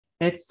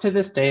It's to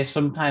this day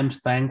sometimes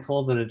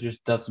thankful that it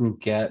just doesn't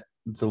get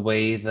the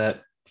way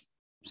that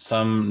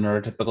some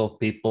neurotypical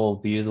people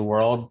view the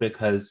world,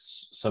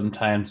 because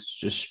sometimes it's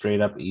just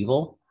straight up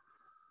evil.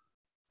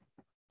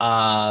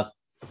 Uh,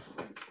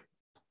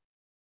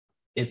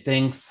 it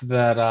thinks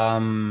that I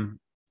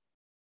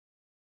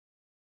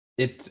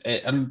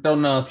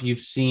don't know if you've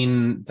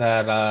seen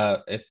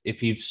that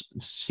if you've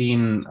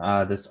seen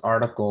this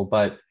article,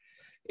 but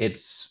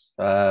it's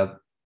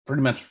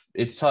pretty much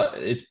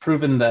it's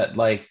proven that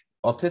like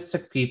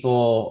autistic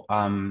people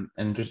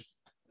and just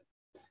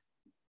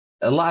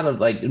a lot of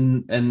like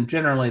and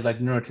generally like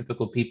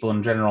neurotypical people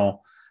in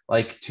general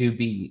like to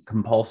be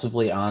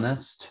compulsively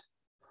honest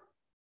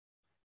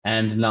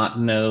and not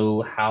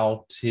know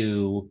how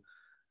to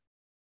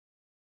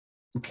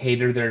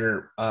cater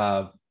their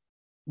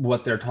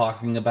what they're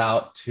talking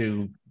about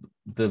to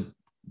the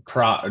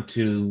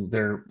to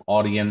their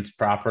audience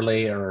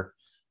properly, or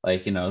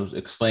like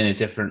explain it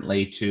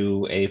differently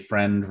to a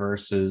friend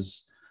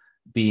versus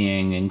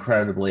being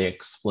incredibly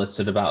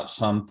explicit about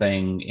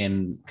something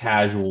in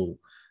casual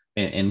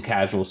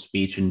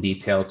speech and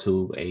detail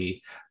to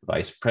a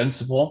vice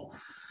principal,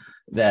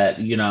 that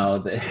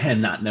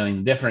and not knowing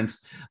the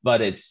difference.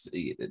 But it's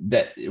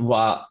that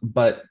while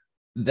but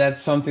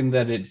that's something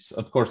that it's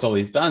of course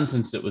always done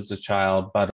since it was a child, but